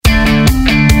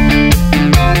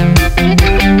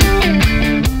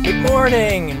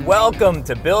Welcome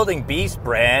to Building Beast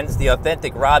Brands, the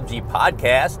authentic Rob G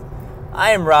podcast. I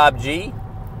am Rob G.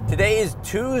 Today is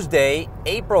Tuesday,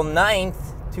 April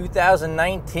 9th,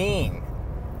 2019.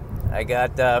 I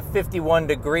got 51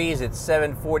 degrees at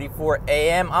 7:44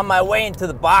 a.m. on my way into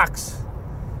the box.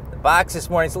 The box this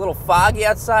morning, it's a little foggy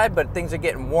outside, but things are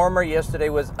getting warmer. Yesterday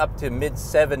was up to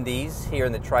mid-70s here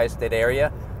in the tri-state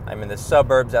area. I'm in the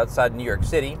suburbs outside New York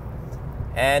City.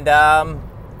 And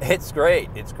it's great.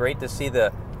 It's great to see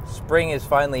the spring is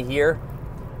finally here.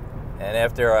 And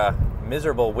after a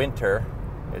miserable winter,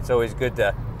 it's always good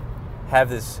to have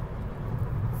this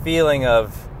feeling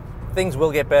of things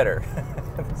will get better.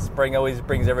 Spring always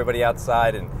brings everybody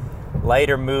outside and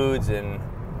lighter moods, and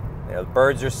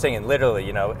birds are singing.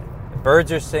 Literally,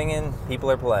 birds are singing,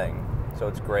 people are playing. So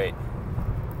it's great.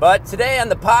 But today on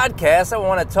the podcast, I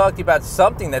want to talk to you about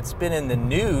something that's been in the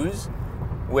news,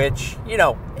 which,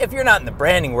 if you're not in the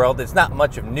branding world, it's not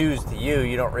much of news to you.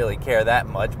 You don't really care that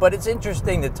much. But it's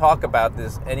interesting to talk about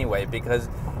this anyway, because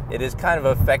it is kind of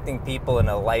affecting people in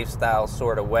a lifestyle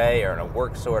sort of way or in a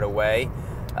work sort of way.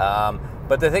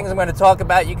 But the things I'm going to talk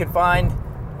about, you can find,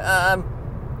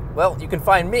 you can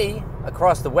find me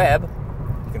across the web.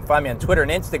 You can find me on Twitter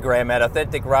and Instagram at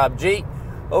AuthenticRobG.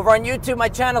 Over on YouTube, my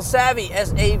channel, Savvy,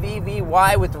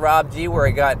 S-A-V-V-Y with Rob G, where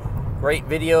I got great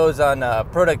videos on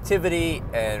productivity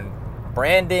and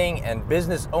branding and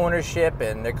business ownership,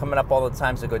 and they're coming up all the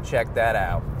time, so go check that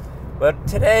out. But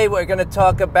today we're going to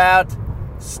talk about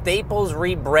Staples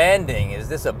rebranding. Is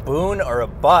this a boon or a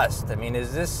bust? I mean,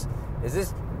 is this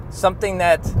something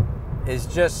that is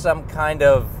just some kind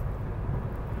of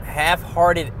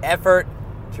half-hearted effort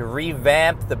to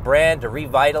revamp the brand, to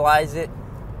revitalize it?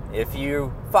 If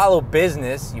you follow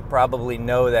business, you probably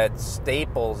know that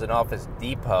Staples and Office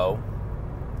Depot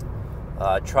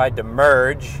tried to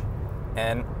merge,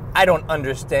 and I don't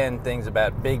understand things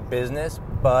about big business,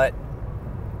 but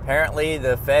apparently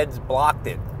the feds blocked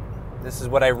it. This is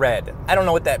what I read. I don't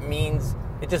know what that means.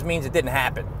 It just means it didn't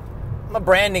happen. I'm a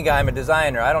branding guy, I'm a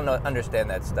designer. I don't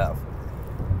understand that stuff.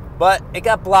 But it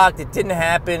got blocked, it didn't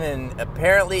happen, and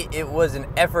apparently it was an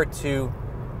effort to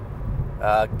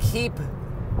keep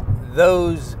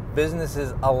those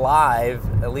businesses alive,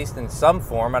 at least in some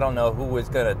form. I don't know who was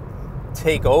going to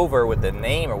take over with the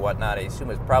name or whatnot. I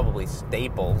assume it's probably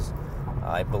Staples.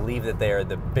 I believe that they are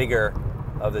the bigger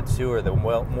of the two, or the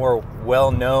more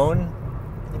well-known,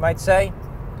 you might say.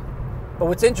 But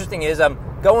what's interesting is I'm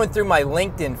going through my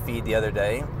LinkedIn feed the other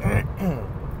day,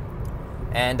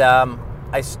 and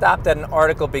I stopped at an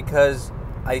article because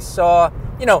I saw,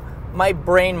 my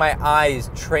brain, my eyes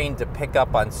trained to pick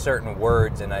up on certain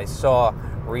words, and I saw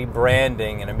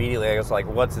rebranding, and immediately I was like,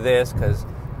 what's this? Because,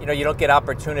 you don't get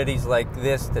opportunities like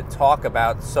this to talk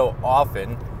about so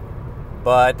often.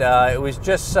 But it was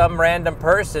just some random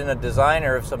person, a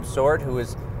designer of some sort, who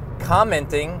was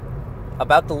commenting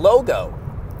about the logo,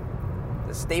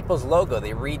 the Staples logo.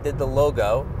 They redid the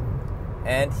logo,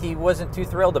 and he wasn't too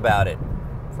thrilled about it.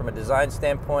 From a design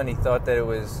standpoint, he thought that it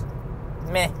was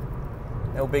meh.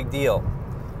 No big deal.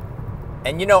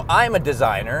 And I'm a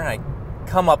designer, and I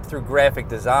come up through graphic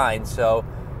design, so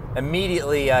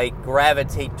immediately I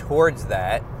gravitate towards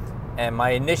that. And my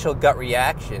initial gut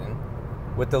reaction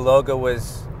with the logo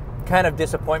was kind of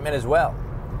disappointment as well.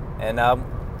 And I'll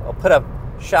put a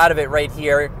shot of it right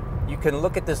here. You can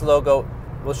look at this logo.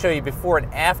 We'll show you before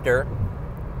and after.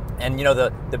 And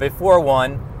the before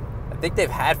one, I think they've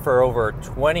had for over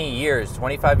 20 years,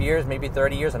 25 years, maybe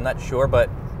 30 years, I'm not sure, but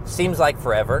seems like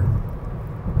forever.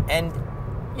 And,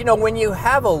 when you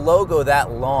have a logo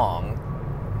that long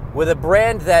with a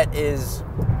brand that is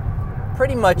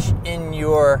pretty much in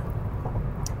your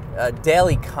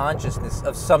daily consciousness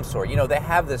of some sort, they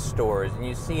have the stores and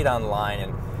you see it online,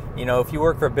 and, if you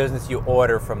work for a business, you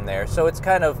order from there. So it's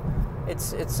kind of,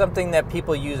 it's something that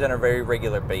people use on a very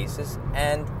regular basis,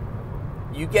 and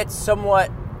you get somewhat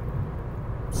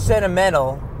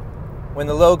sentimental when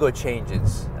the logo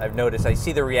changes. I've noticed, I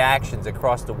see the reactions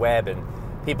across the web, and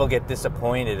people get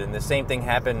disappointed. And the same thing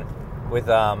happened with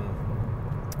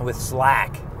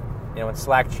Slack. When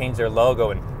Slack changed their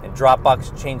logo, and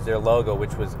Dropbox changed their logo,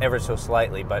 which was ever so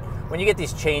slightly. But when you get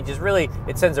these changes, really,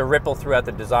 it sends a ripple throughout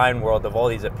the design world of all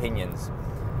these opinions.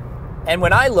 And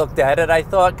when I looked at it, I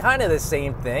thought kind of the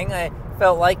same thing. I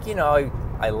felt like,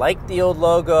 I liked the old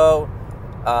logo.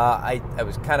 I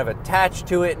was kind of attached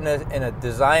to it in a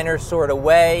designer sort of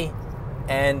way,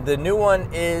 and the new one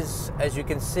is, as you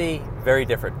can see, very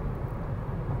different.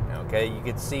 Okay, you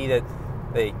can see that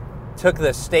they took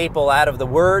the staple out of the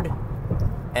word,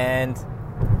 and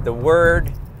the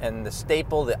word and the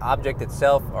staple, the object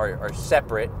itself, are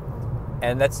separate,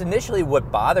 and that's initially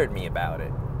what bothered me about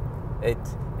it. It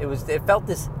felt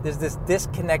there's this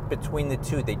disconnect between the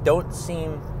two. They don't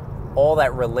seem all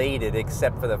that related,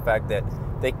 except for the fact that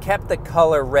they kept the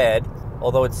color red,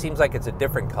 although it seems like it's a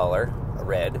different color, a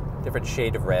red, different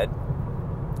shade of red.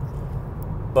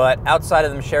 But outside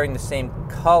of them sharing the same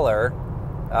color,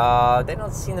 they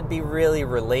don't seem to be really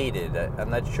related. I'm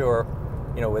not sure,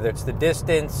 whether it's the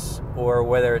distance or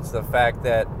whether it's the fact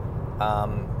that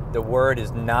the word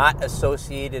is not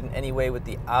associated in any way with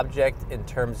the object in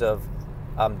terms of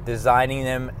designing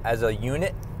them as a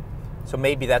unit. So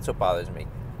maybe that's what bothers me.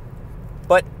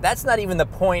 But that's not even the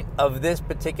point of this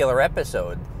particular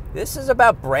episode. This is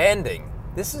about branding.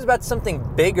 This is about something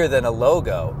bigger than a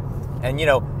logo. And,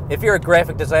 if you're a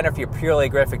graphic designer, if you're purely a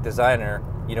graphic designer,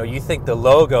 you think the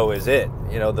logo is it.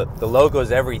 The logo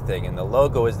is everything, and the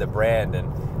logo is the brand.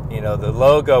 And, the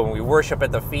logo, and we worship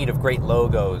at the feet of great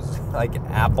logos like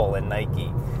Apple and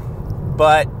Nike.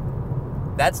 But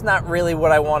that's not really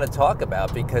what I want to talk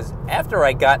about, because after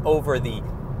I got over the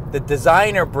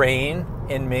designer brain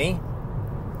in me,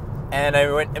 and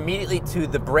I went immediately to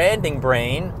the branding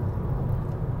brain,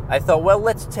 I thought, well,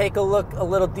 let's take a look a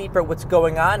little deeper at what's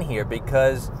going on here,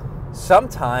 because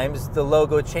sometimes the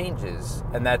logo changes,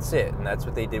 and that's it. And that's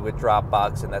what they did with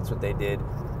Dropbox, and that's what they did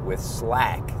with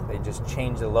Slack. They just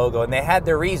changed the logo, and they had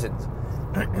their reasons.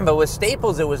 But with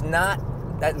Staples, that was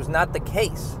not the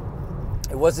case.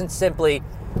 It wasn't simply,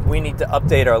 we need to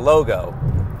update our logo.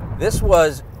 This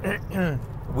was,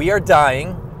 we are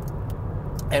dying,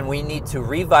 and we need to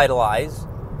revitalize,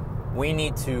 we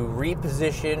need to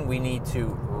reposition, we need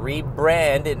to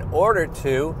rebrand in order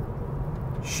to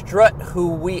strut who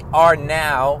we are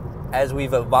now as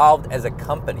we've evolved as a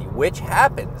company, which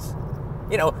happens.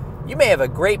 You may have a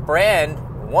great brand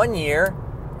one year,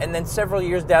 and then several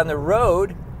years down the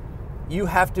road, you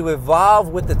have to evolve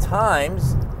with the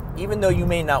times, even though you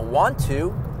may not want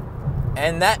to,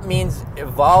 and that means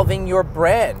evolving your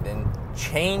brand and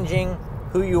changing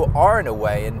who you are in a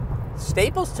way. And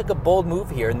Staples took a bold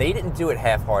move here, and they didn't do it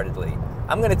half-heartedly.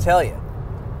 I'm going to tell you,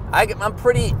 I'm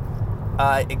pretty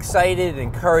excited and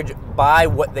encouraged by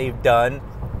what they've done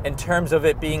in terms of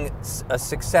it being a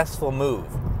successful move.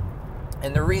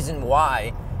 And the reason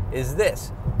why is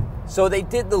this. So they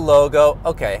did the logo.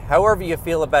 Okay, however you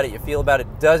feel about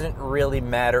it doesn't really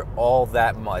matter all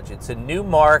that much. It's a new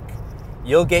mark.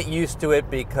 You'll get used to it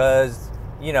because,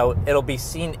 it'll be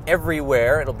seen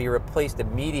everywhere. It'll be replaced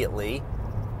immediately.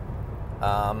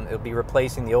 It'll be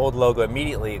replacing the old logo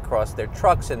immediately across their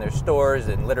trucks and their stores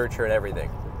and literature and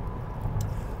everything.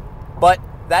 But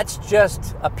that's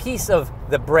just a piece of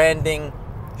the branding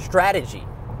strategy.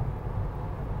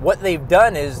 What they've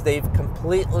done is they've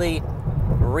completely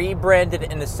rebranded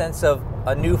in the sense of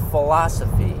a new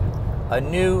philosophy, I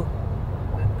don't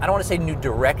want to say new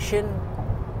direction,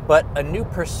 but a new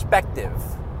perspective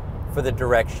for the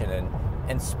direction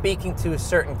and speaking to a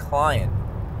certain client.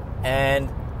 And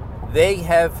they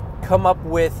have come up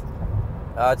with,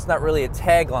 it's not really a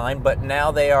tagline, but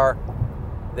now they are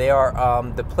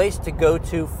the place to go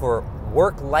to for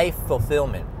work-life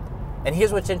fulfillment. And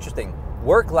here's what's interesting.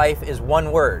 Work-life is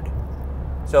one word.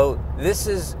 So this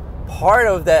is part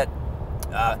of that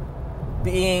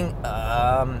being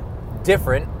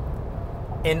different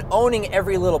in owning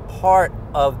every little part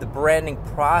of the branding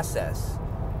process.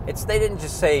 They didn't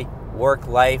just say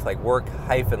work-life, like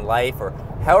work-life, or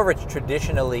however it's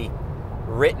traditionally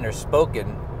written or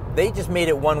spoken. They just made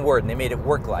it one word, and they made it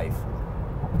work-life.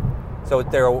 So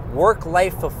they're a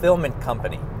work-life fulfillment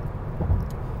company.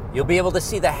 You'll be able to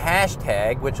see the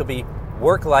hashtag, which will be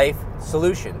work-life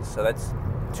solutions. So that's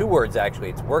two words, actually.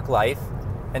 It's work-life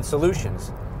and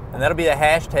solutions. And that'll be the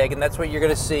hashtag, and that's what you're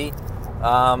going to see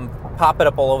popping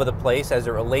up all over the place as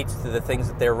it relates to the things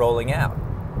that they're rolling out.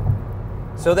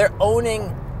 So they're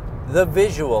owning the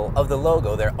visual of the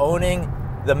logo. They're owning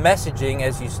the messaging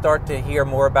as you start to hear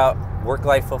more about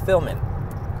work-life fulfillment.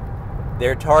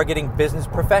 They're targeting business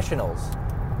professionals,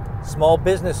 small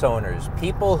business owners,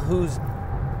 people whose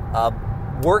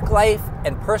work life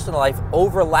and personal life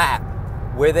overlap,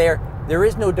 where there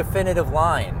is no definitive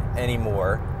line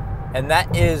anymore. And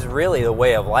that is really the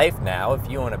way of life now. If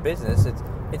you own a business,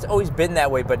 it's always been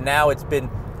that way, but now it's been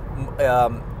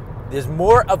there's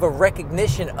more of a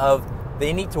recognition of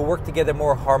they need to work together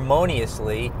more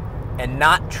harmoniously and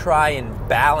not try and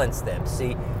balance them.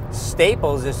 See,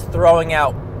 Staples is throwing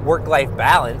out work-life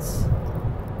balance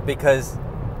because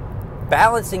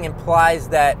balancing implies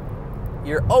that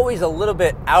you're always a little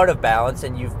bit out of balance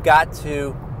and you've got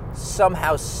to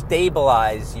somehow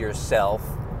stabilize yourself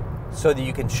so that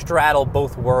you can straddle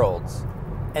both worlds.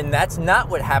 And that's not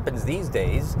what happens these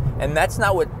days, and that's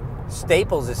not what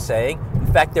Staples is saying.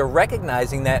 In fact, they're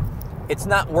recognizing that it's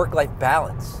not work-life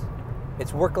balance.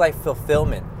 It's work-life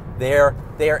fulfillment. They are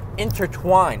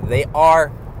intertwined. They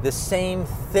are the same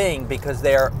thing because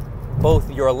they are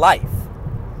both your life.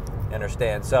 You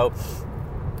understand? So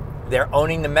they're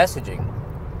owning the messaging.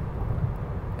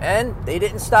 And they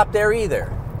didn't stop there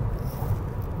either.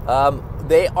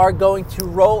 They are going to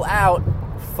roll out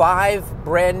 5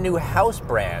 brand new house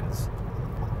brands,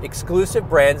 exclusive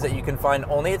brands that you can find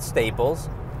only at Staples,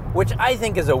 which I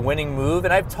think is a winning move.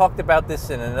 And I've talked about this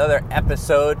in another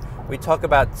episode. We talk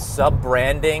about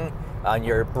sub-branding on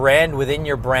your brand within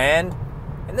your brand.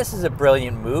 And this is a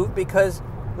brilliant move because,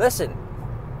 listen,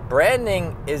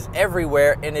 branding is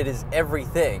everywhere and it is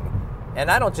everything. And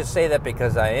I don't just say that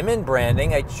because I am in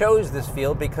branding. I chose this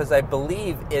field because I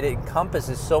believe it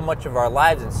encompasses so much of our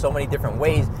lives in so many different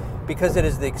ways because it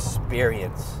is the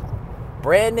experience.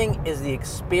 Branding is the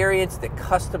experience the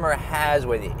customer has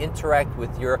when they interact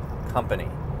with your company.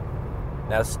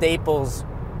 Now, Staples,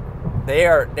 they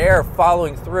are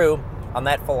following through on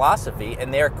that philosophy,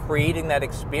 and they are creating that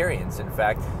experience. In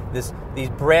fact, these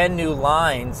brand new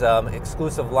lines,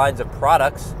 exclusive lines of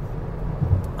products,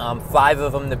 5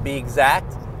 of them to be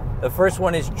exact. The first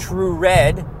one is True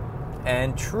Red,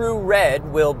 and True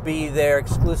Red will be their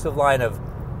exclusive line of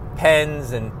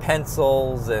pens and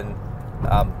pencils and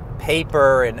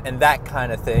paper and that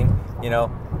kind of thing. You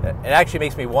know, it actually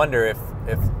makes me wonder if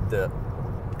the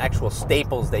actual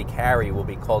staples they carry will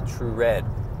be called True Red.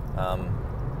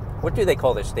 What do they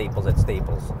call their staples at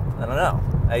Staples? I don't know.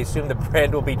 I assume the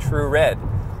brand will be True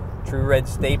Red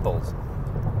Staples.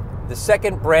 The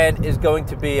second brand is going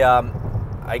to be,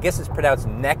 I guess it's pronounced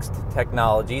Next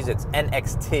Technologies. It's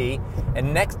NXT.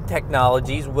 And Next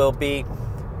Technologies will be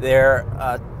their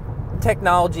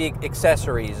technology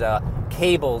accessories,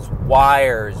 cables,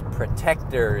 wires,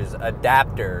 protectors,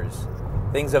 adapters,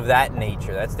 things of that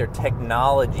nature. That's their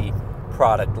technology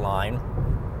product line.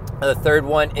 The third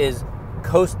one is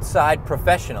Coastside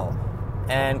Professional.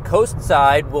 And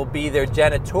Coastside will be their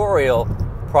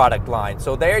janitorial product line.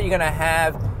 So there you're going to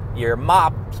have your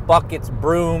mops, buckets,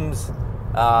 brooms,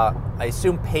 I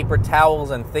assume paper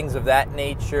towels and things of that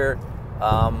nature,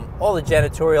 all the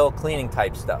janitorial cleaning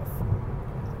type stuff.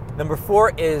 Number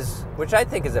 4 is, which I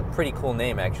think is a pretty cool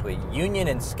name actually, Union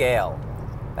and Scale.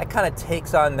 That kind of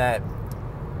takes on that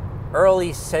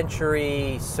early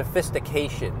century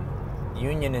sophistication,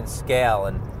 Union and Scale,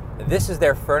 and this is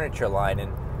their furniture line.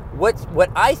 And what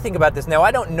I think about this, now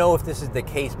I don't know if this is the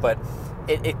case, but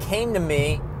it came to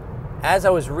me as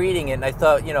I was reading it, and I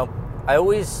thought, I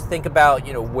always think about,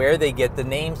 where they get the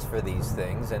names for these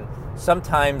things, and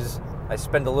sometimes I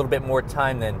spend a little bit more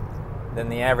time than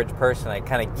the average person. I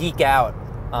kind of geek out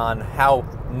on how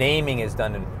naming is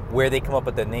done and where they come up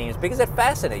with the names because it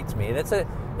fascinates me, and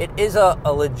it is a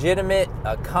legitimate,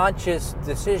 conscious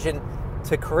decision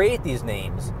to create these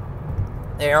names.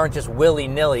 They aren't just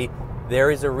willy-nilly.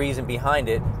 There is a reason behind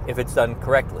it if it's done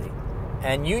correctly.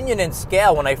 And Union and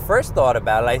Scale, when I first thought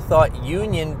about it, I thought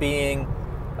union being,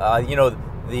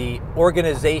 the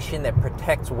organization that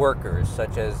protects workers,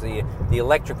 such as the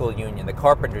electrical union, the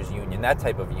carpenters union, that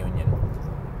type of union.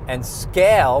 And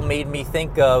scale made me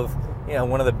think of,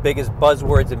 one of the biggest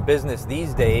buzzwords in business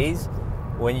these days,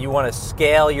 when you want to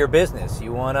scale your business.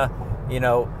 You want to,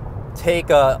 take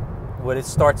what it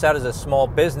starts out as a small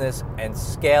business and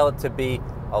scale it to be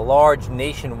a large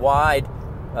nationwide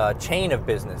chain of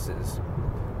businesses.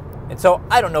 And so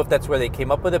I don't know if that's where they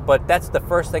came up with it, but that's the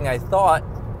first thing I thought.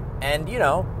 And,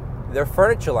 their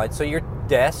furniture line. So your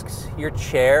desks, your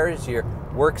chairs, your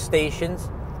workstations,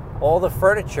 all the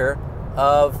furniture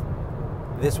of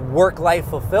this work-life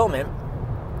fulfillment,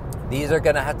 these are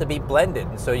going to have to be blended.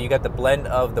 And so you got the blend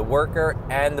of the worker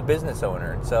and the business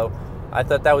owner. And so I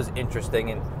thought that was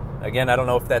interesting. And again, I don't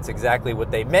know if that's exactly what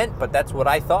they meant, but that's what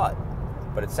I thought.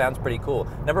 But it sounds pretty cool.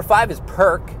 Number 5 is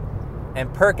Perk.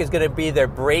 And Perk is going to be their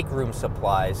break room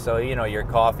supplies. So, your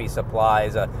coffee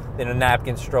supplies,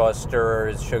 napkins, straws,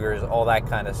 stirrers, sugars, all that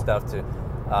kind of stuff to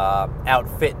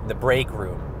outfit the break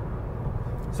room.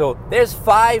 So there's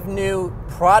 5 new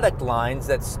product lines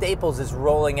that Staples is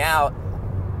rolling out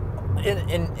in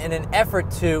an effort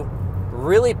to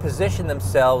really position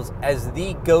themselves as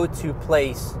the go-to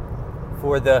place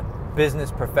for the business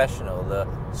professional, the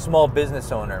small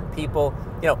business owner. People,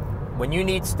 when you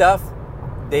need stuff,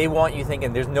 they want you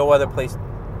thinking there's no other place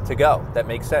to go. That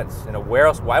makes sense. Where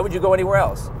else? Why would you go anywhere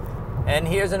else? And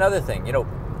here's another thing.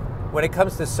 When it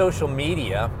comes to social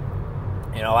media,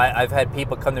 I've had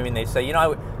people come to me and they say,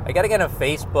 I got to get on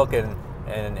Facebook and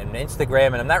Instagram,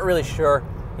 and I'm not really sure,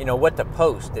 what to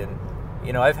post. And,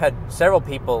 I've had several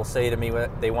people say to me when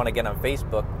they want to get on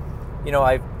Facebook,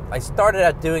 I started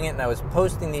out doing it, and I was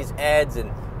posting these ads,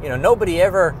 and nobody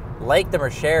ever liked them or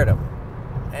shared them.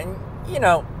 And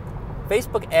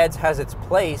Facebook ads has its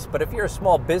place, but if you're a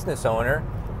small business owner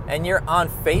and you're on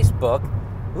Facebook,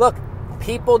 look,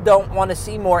 people don't want to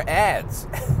see more ads.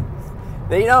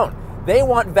 They don't. They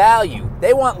want value.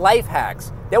 They want life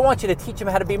hacks. They want you to teach them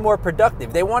how to be more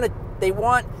productive. They want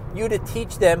you to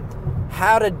teach them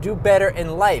how to do better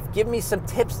in life. Give me some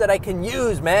tips that I can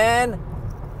use, man.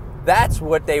 That's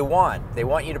what they want. They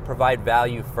want you to provide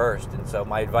value first. And so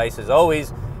my advice is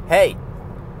always, hey,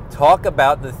 talk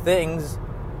about the things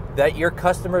that your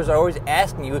customers are always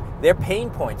asking you, their pain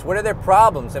points. What are their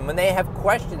problems? And when they have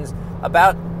questions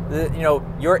about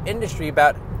your industry,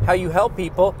 about how you help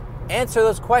people, answer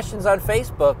those questions on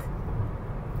Facebook.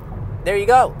 There you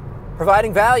go.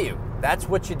 Providing value. That's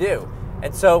what you do.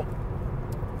 And so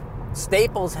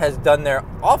Staples has done their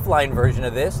offline version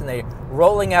of this, and they're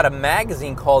rolling out a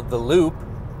magazine called The Loop,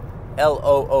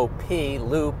 L-O-O-P,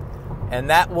 Loop, and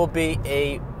that will be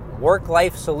a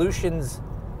work-life solutions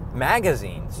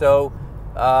magazine. So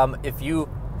if you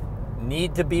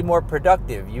need to be more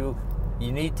productive, you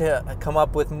need to come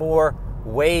up with more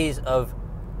ways of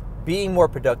being more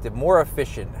productive, more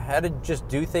efficient, how to just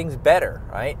do things better,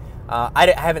 right?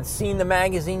 I haven't seen the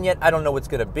magazine yet. I don't know what's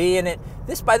going to be in it.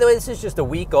 This, by the way, this is just a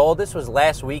week old. This was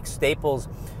last week. Staples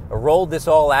rolled this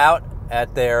all out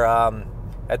at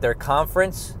their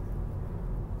conference.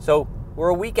 So we're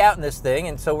a week out in this thing,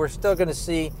 and so we're still going to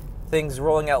see things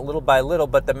rolling out little by little.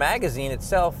 But the magazine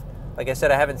itself, like I said,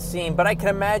 I haven't seen, but I can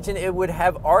imagine it would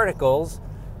have articles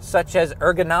such as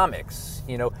ergonomics,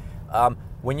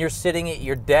 when you're sitting at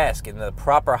your desk and the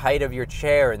proper height of your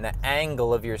chair and the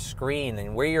angle of your screen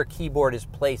and where your keyboard is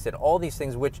placed and all these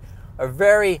things, which are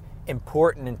very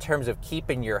important in terms of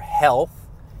keeping your health,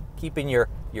 keeping your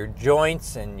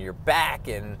joints and your back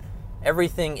and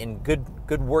everything in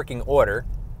good working order.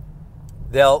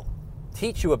 They'll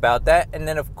teach you about that, and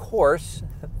then of course,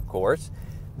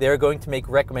 they're going to make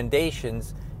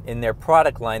recommendations in their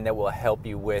product line that will help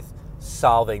you with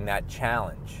solving that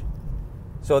challenge.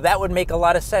 So that would make a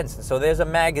lot of sense. And so there's a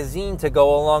magazine to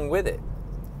go along with it.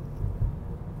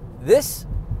 This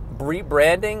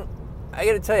rebranding, I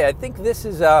got to tell you, I think this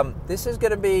is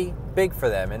going to be big for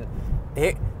them. And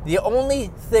the only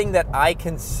thing that I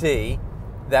can see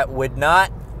that would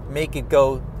not make it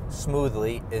go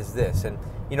smoothly is this. And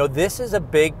this is a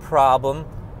big problem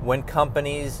when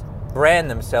companies brand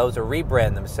themselves or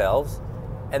rebrand themselves,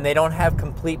 and they don't have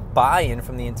complete buy-in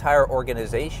from the entire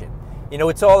organization.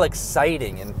 It's all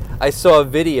exciting, and I saw a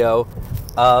video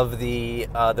of the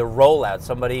rollout.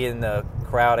 Somebody in the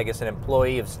crowd, I guess an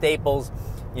employee of Staples,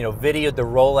 videoed the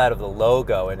rollout of the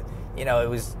logo, and it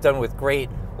was done with great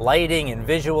lighting and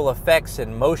visual effects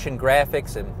and motion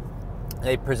graphics, and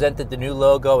they presented the new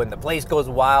logo, and the place goes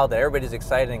wild, and everybody's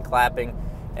excited and clapping,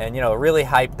 and really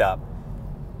hyped up.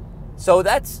 So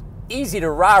that's easy to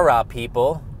rah-rah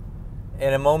people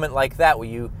in a moment like that, where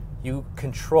you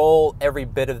control every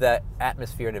bit of that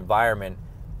atmosphere and environment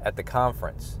at the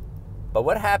conference. But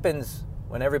what happens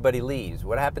when everybody leaves?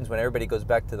 What happens when everybody goes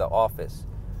back to the office?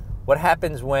 What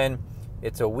happens when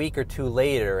it's a week or two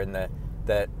later and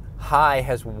that high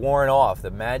has worn off,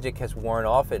 the magic has worn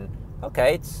off, and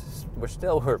okay,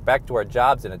 we're back to our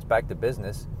jobs and it's back to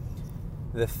business.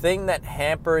 The thing that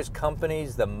hampers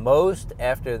companies the most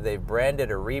after they've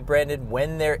branded or rebranded,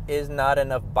 when there is not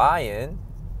enough buy-in,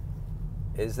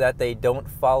 is that they don't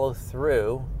follow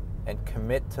through and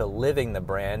commit to living the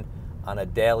brand on a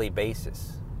daily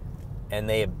basis. And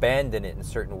they abandon it in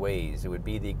certain ways. It would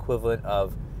be the equivalent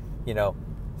of,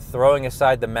 throwing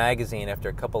aside the magazine after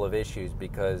a couple of issues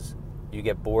because you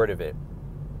get bored of it.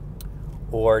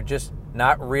 Or just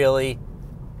not really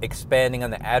expanding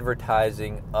on the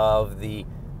advertising of the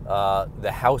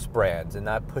house brands and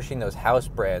not pushing those house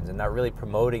brands and not really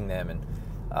promoting them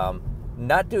and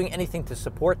not doing anything to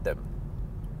support them.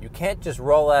 You can't just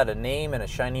roll out a name and a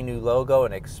shiny new logo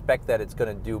and expect that it's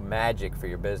going to do magic for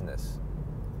your business.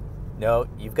 No,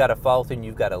 you've got to follow through and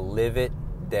you've got to live it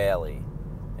daily.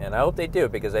 And I hope they do,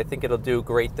 because I think it'll do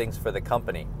great things for the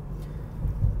company.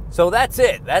 So that's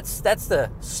it. That's the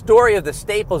story of the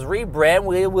Staples rebrand.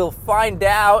 We will find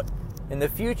out in the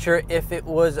future if it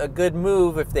was a good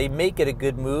move, if they make it a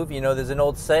good move. There's an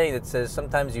old saying that says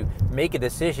sometimes you make a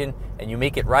decision and you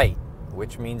make it right,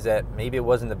 which means that maybe it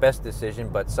wasn't the best decision,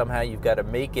 but somehow you've got to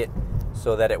make it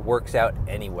so that it works out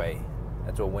anyway.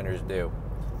 That's what winners do.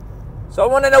 So I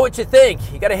want to know what you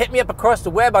think. You got to hit me up across the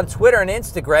web on Twitter and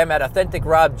Instagram at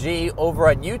AuthenticRobG, over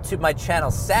on YouTube, my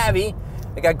channel Savvy.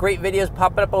 I got great videos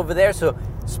popping up over there, so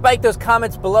spike those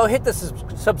comments below. Hit the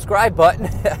subscribe button.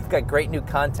 I've got great new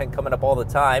content coming up all the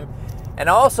time. And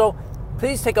also,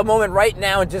 please take a moment right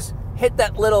now and just hit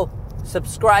that little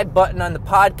subscribe button on the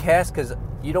podcast, because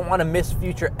you don't want to miss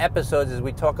future episodes as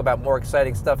we talk about more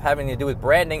exciting stuff having to do with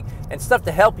branding and stuff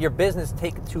to help your business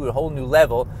take it to a whole new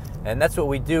level. And that's what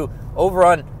we do over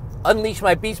on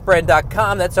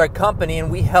UnleashMyBeastBrand.com. That's our company, and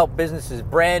we help businesses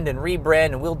brand and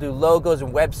rebrand, and we'll do logos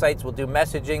and websites, we'll do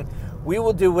messaging. We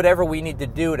will do whatever we need to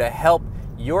do to help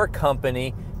your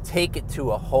company take it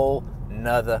to a whole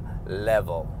nother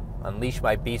level.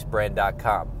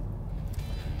 UnleashMyBeastBrand.com.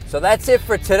 So that's it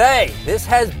for today. This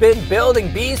has been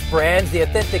Building Beast Brands, the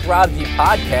Authentic Rob G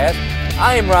podcast.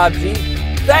 I am Rob G.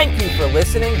 Thank you for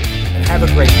listening, and have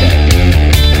a great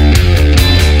day.